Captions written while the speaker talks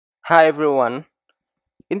Hi everyone.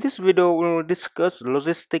 In this video we will discuss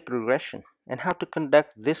logistic regression and how to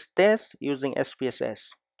conduct this test using SPSS.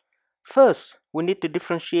 First, we need to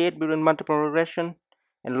differentiate between multiple regression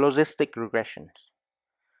and logistic regression.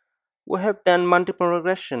 We have done multiple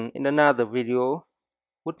regression in another video.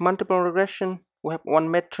 With multiple regression, we have one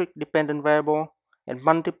metric dependent variable and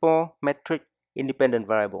multiple metric independent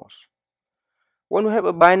variables. When we have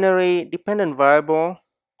a binary dependent variable,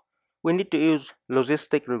 we need to use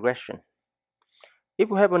logistic regression. If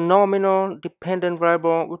we have a nominal dependent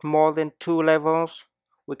variable with more than 2 levels,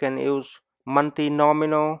 we can use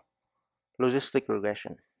multi-nominal logistic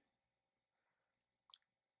regression.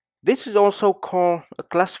 This is also called a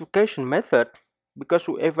classification method because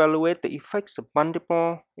we evaluate the effects of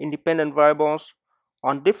multiple independent variables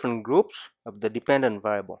on different groups of the dependent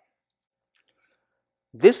variable.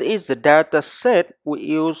 This is the data set we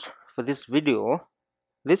use for this video.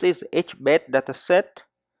 This is H-bed data set,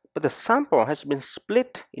 but the sample has been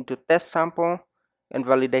split into test sample and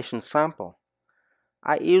validation sample.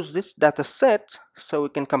 I use this data set so we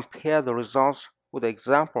can compare the results with the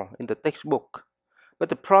example in the textbook, but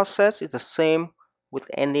the process is the same with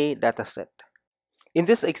any data set. In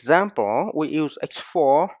this example, we use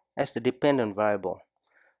X4 as the dependent variable.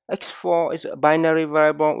 X4 is a binary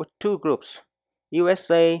variable with two groups,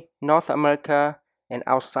 USA, North America, and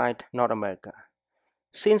outside North America.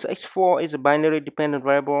 Since X4 is a binary dependent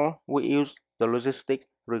variable, we use the logistic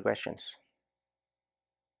regressions.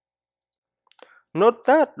 Note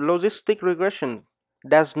that logistic regression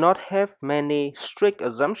does not have many strict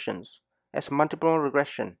assumptions as multiple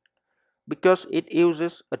regression because it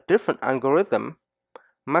uses a different algorithm,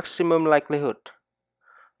 maximum likelihood.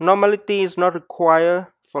 Normality is not required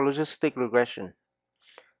for logistic regression.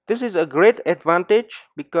 This is a great advantage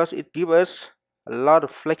because it gives us a lot of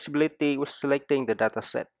flexibility with selecting the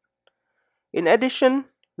dataset. In addition,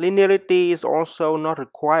 linearity is also not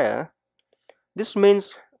required. This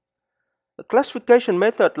means a classification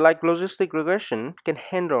method like logistic regression can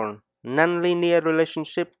handle nonlinear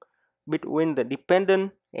relationship between the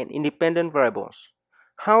dependent and independent variables.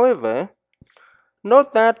 However,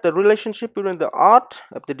 note that the relationship between the odd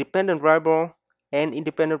of the dependent variable and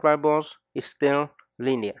independent variables is still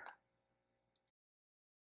linear.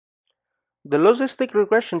 The logistic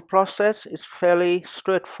regression process is fairly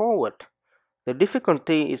straightforward. The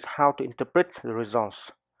difficulty is how to interpret the results.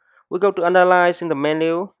 We go to Analyze in the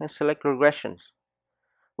menu and select Regressions.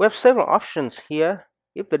 We have several options here.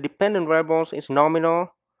 If the dependent variables is nominal,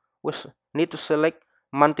 we need to select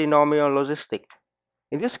multinomial logistic.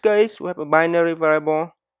 In this case, we have a binary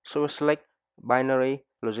variable, so we select binary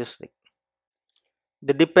logistic.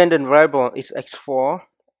 The dependent variable is X4,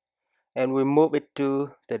 and we move it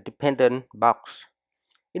to the dependent box.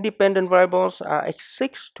 Independent variables are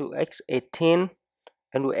X6 to X18,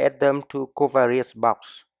 and we add them to covariance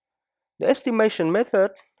box. The estimation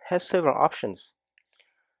method has several options.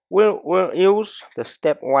 We'll use the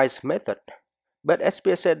stepwise method, but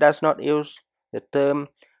SPSS does not use the term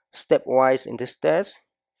stepwise in this test,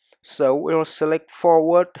 so we'll select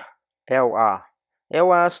forward LR.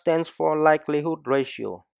 LR stands for likelihood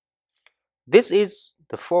ratio. This is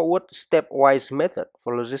the forward stepwise method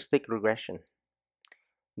for logistic regression.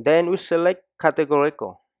 Then we select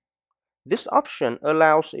categorical. This option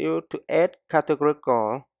allows you to add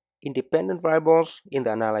categorical independent variables in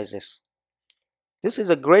the analysis. This is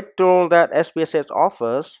a great tool that SPSS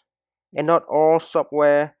offers, and not all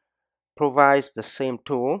software provides the same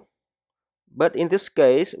tool. But in this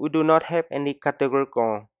case, we do not have any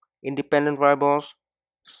categorical independent variables,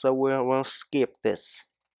 so we'll skip this.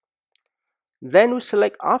 Then we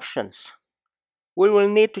select options. We will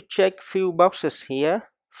need to check few boxes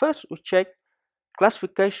here. First, we check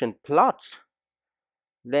classification plots.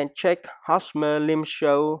 Then check Hosmer-Lim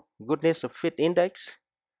show goodness of fit index,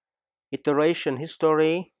 iteration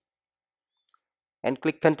history, and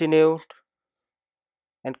click continue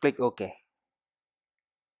and click OK.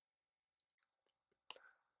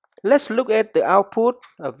 Let's look at the output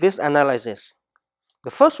of this analysis.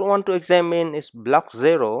 The first one to examine is block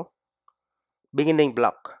 0, beginning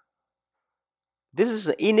block. This is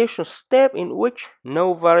the initial step in which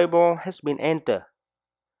no variable has been entered.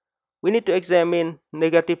 We need to examine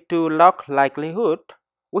 -2 log likelihood,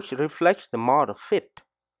 which reflects the model fit.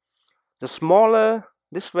 The smaller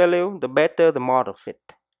this value, the better the model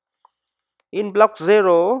fit. In block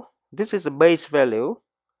 0, this is the base value,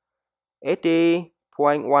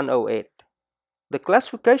 80.108. The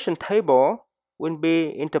classification table will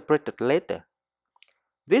be interpreted later.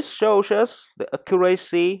 This shows us the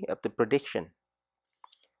accuracy of the prediction.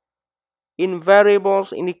 In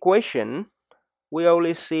variables in equation, we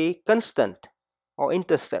only see constant or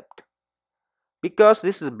intercept. because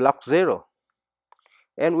this is block 0,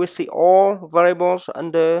 and we see all variables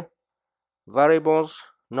under variables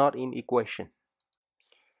not in equation.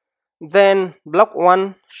 Then block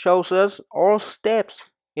 1 shows us all steps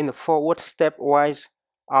in the forward stepwise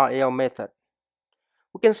RL method.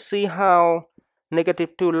 We can see how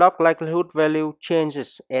 -2 log likelihood value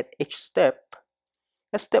changes at each step.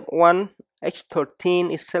 At step 1,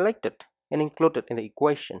 H13 is selected and included in the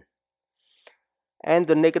equation, and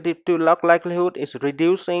the -2 log likelihood is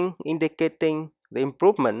reducing, indicating the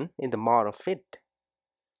improvement in the model fit.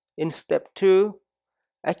 In step 2,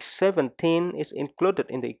 H17 is included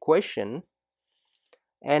in the equation,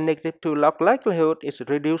 and -2 log likelihood is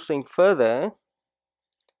reducing further.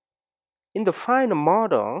 In the final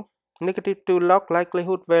model, -2 log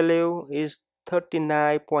likelihood value is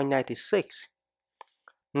 39.96.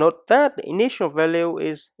 Note that the initial value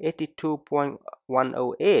is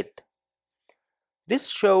 82.108. This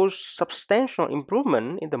shows substantial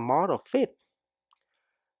improvement in the model fit.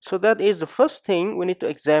 So that is the first thing we need to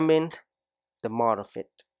examine, the model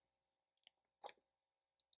fit.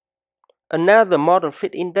 Another model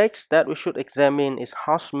fit index that we should examine is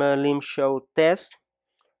Hosmer-Limshow test.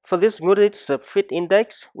 For this Goodrich subfit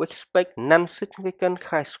index, we expect non-significant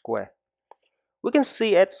chi-square. We can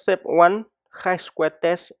see at step 1, chi-square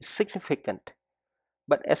test is significant,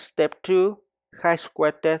 but at step 2,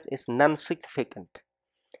 chi-square test is non-significant.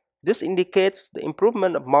 This indicates the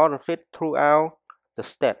improvement of model fit throughout the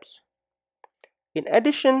steps. In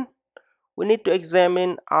addition, we need to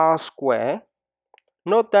examine R-square.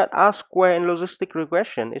 Note that R-square in logistic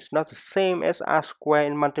regression is not the same as R-square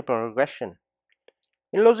in multiple regression.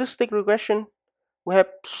 In logistic regression, we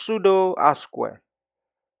have pseudo R-square.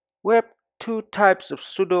 We have two types of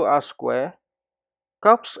pseudo R-square,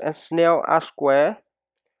 Cox and Snell R-square,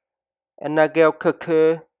 and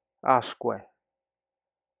Nagel-Kircher R-square.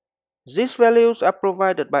 These values are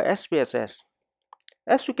provided by SPSS.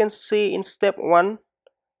 As you can see in step 1,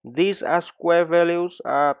 these R-square values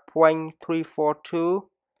are 0.342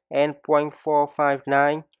 and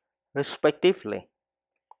 0.459 respectively.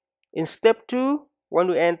 In step 2, when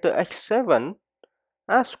we enter H7,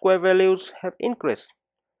 R-square values have increased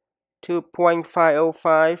to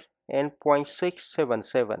 0.505 and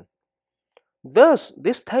 0.677. Thus,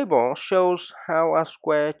 this table shows how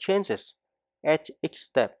R-square changes at each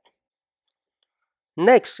step.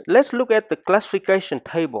 Next, let's look at the classification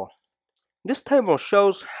table. This table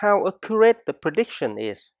shows how accurate the prediction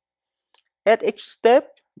is. At each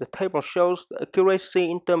step, the table shows the accuracy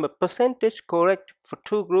in terms of percentage correct for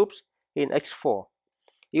two groups in X4.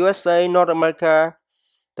 USA, North America,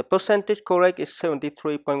 the percentage correct is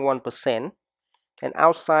 73.1%, and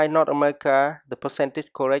outside North America, the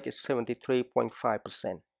percentage correct is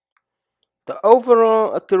 73.5%. The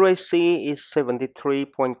overall accuracy is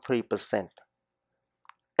 73.3%.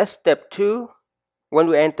 At step 2, when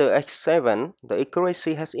we enter H7, the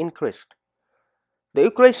accuracy has increased. The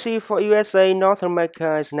accuracy for USA North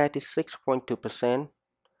America is 96.2%,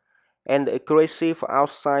 and the accuracy for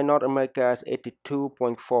outside North America is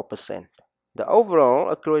 82.4%. The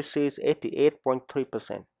overall accuracy is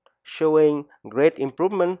 88.3%, showing great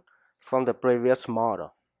improvement from the previous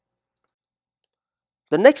model.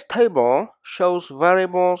 The next table shows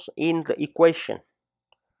variables in the equation.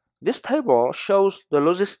 This table shows the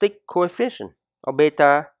logistic coefficient, or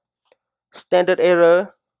beta, standard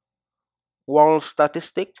error, Wall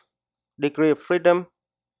statistic, degree of freedom,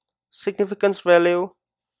 significance value,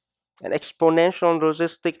 and exponential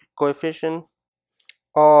logistic coefficient,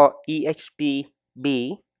 or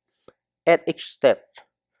EXPB, at each step.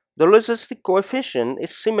 The logistic coefficient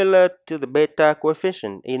is similar to the beta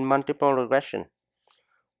coefficient in multiple regression,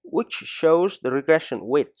 which shows the regression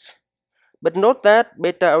width. But note that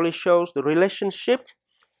beta only shows the relationship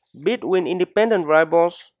between independent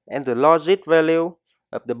variables and the logit value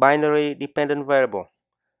of the binary dependent variable.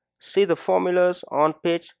 See the formulas on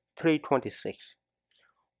page 326.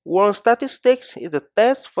 Wall statistics is a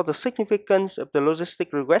test for the significance of the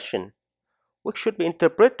logistic regression, which should be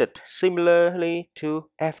interpreted similarly to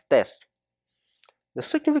F-test. The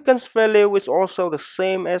significance value is also the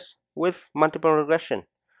same as with multiple regression,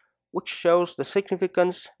 which shows the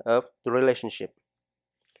significance of the relationship.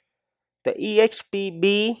 The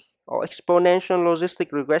EXPB, or exponential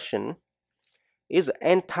logistic regression, is an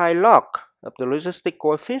anti-log of the logistic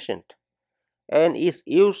coefficient and is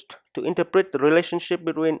used to interpret the relationship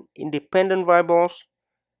between independent variables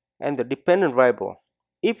and the dependent variable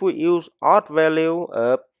if we use odd value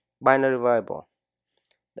of binary variable.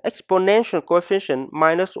 The exponential coefficient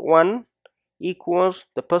 -1 equals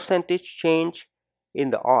the percentage change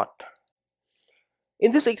in the odd.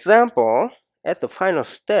 In this example, at the final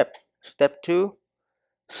step, Step 2.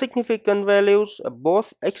 Significant values of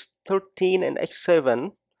both x13 and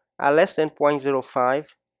x7 are less than 0.05,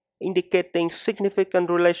 indicating significant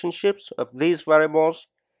relationships of these variables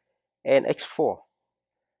and x4.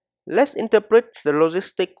 Let's interpret the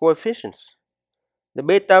logistic coefficients. The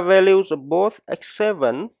beta values of both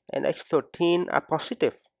x7 and x13 are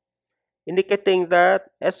positive, indicating that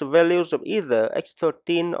as the values of either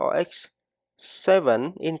x13 or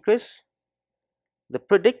x7 increase, the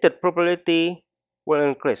predicted probability will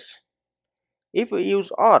increase. If we use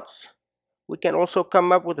odds, we can also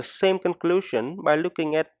come up with the same conclusion by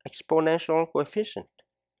looking at exponential coefficient,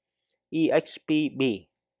 EXPB.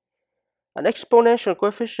 An exponential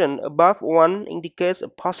coefficient above 1 indicates a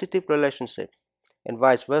positive relationship, and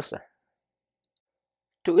vice versa.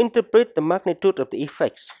 To interpret the magnitude of the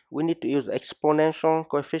effects, we need to use exponential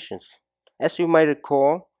coefficients. As you may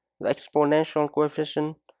recall, the exponential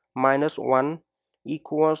coefficient minus 1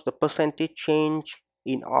 equals the percentage change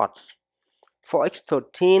in odds. For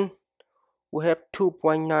x13, we have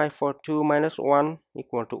 2.942 minus 1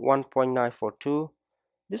 equal to 1.942.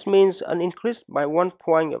 This means an increase by 1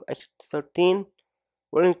 point of x13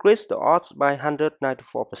 will increase the odds by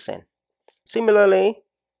 194%. Similarly,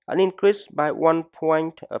 an increase by 1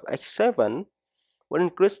 point of x7 will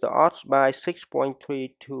increase the odds by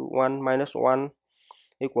 6.321 minus 1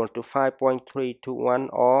 equal to 5.321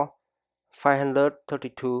 or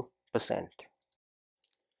 532%.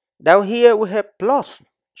 Down here we have plots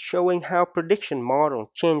showing how prediction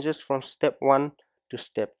model changes from step 1 to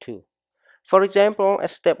step 2. For example, at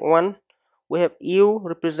step 1, we have U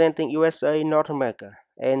representing USA, North America,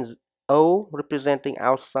 and O representing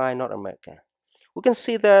outside North America. We can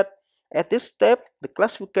see that at this step, the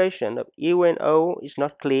classification of U and O is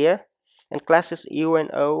not clear, and classes U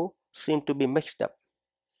and O seem to be mixed up.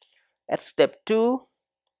 At step 2,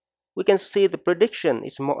 we can see the prediction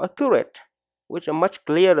is more accurate, with a much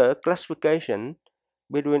clearer classification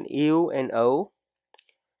between U and O.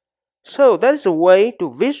 So that is a way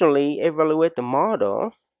to visually evaluate the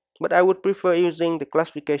model, but I would prefer using the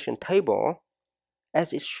classification table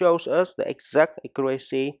as it shows us the exact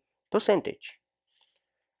accuracy percentage.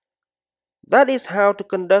 That is how to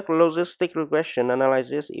conduct logistic regression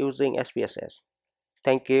analysis using SPSS.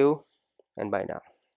 Thank you and bye now.